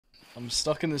I'm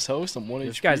stuck in this house. I'm 1 HP.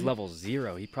 This guy's level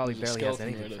 0. He probably There's a barely has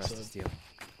skeleton anything right for us to outside. steal.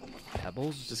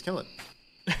 Pebbles? Just kill it.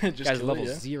 Just This guy's kill level it,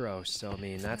 yeah. 0, so I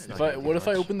mean that's not. What if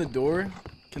I open the door?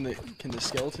 Can the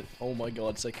skeleton? Oh my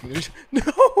God, Sykkuno!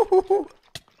 No!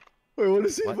 Wait, what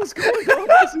is he? What? What's going on?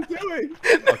 What is he doing?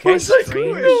 Okay, Sykkuno!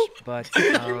 strange, but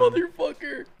You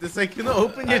motherfucker! The Sykkuno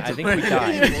open your door. I think we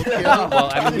died. Yeah. Well,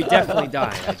 I mean we definitely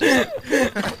died. I just,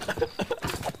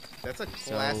 That's a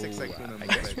classic Sykkuno I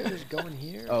guess move. we're just going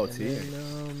here. Oh, and T.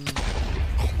 then,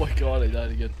 Oh my God, I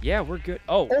died again. yeah, we're good.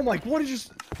 Oh, Oh my! What did you?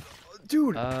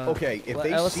 Dude. Okay, if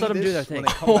they let's see let them do this their when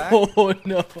thing. they come back. Oh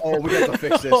no! Oh, we have to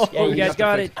fix this. Yeah, Oh, you we guys have to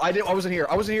got fix- it. I wasn't here.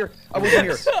 I wasn't here. I wasn't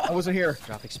here. I wasn't here.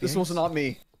 drop experience. This was not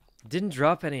me. Didn't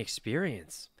drop any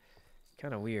experience.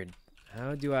 Kind of weird.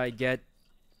 How do I get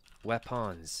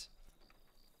weapons?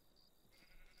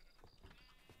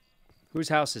 Whose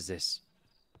house is this?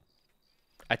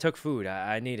 I took food.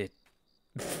 I need it.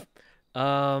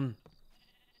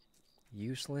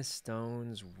 Useless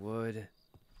stones, wood.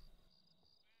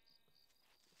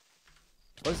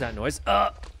 What is that noise?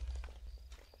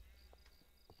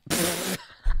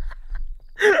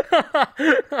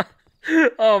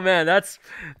 Oh man,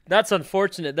 that's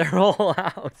unfortunate. Their whole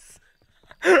house.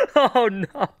 Oh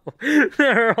no,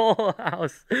 their whole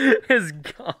house is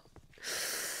gone.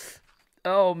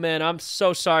 Oh man, I'm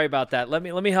so sorry about that. Let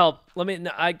me help.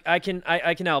 I can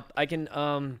help. I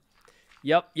can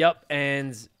yep,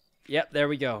 and yep, there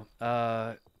we go.